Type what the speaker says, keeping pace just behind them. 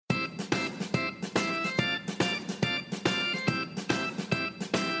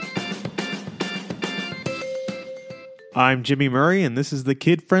I'm Jimmy Murray, and this is the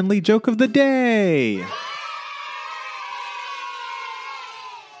kid-friendly joke of the day.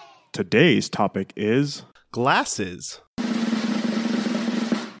 Today's topic is glasses.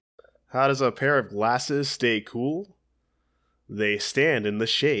 How does a pair of glasses stay cool? They stand in the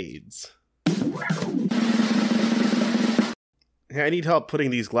shades. Hey, I need help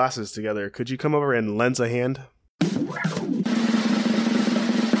putting these glasses together. Could you come over and lend a hand?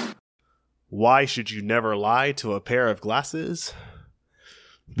 Why should you never lie to a pair of glasses?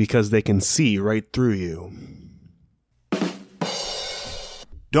 Because they can see right through you.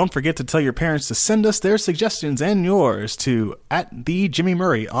 Don't forget to tell your parents to send us their suggestions and yours to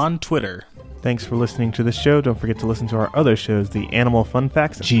 @TheJimmyMurray on Twitter. Thanks for listening to the show. Don't forget to listen to our other shows, the Animal Fun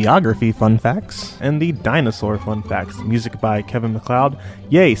Facts, Geography Fun Facts, and the Dinosaur Fun Facts. Music by Kevin MacLeod.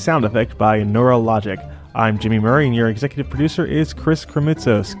 Yay, sound effect by Neurologic. I'm Jimmy Murray, and your executive producer is Chris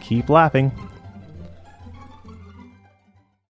Kremitzos. Keep laughing.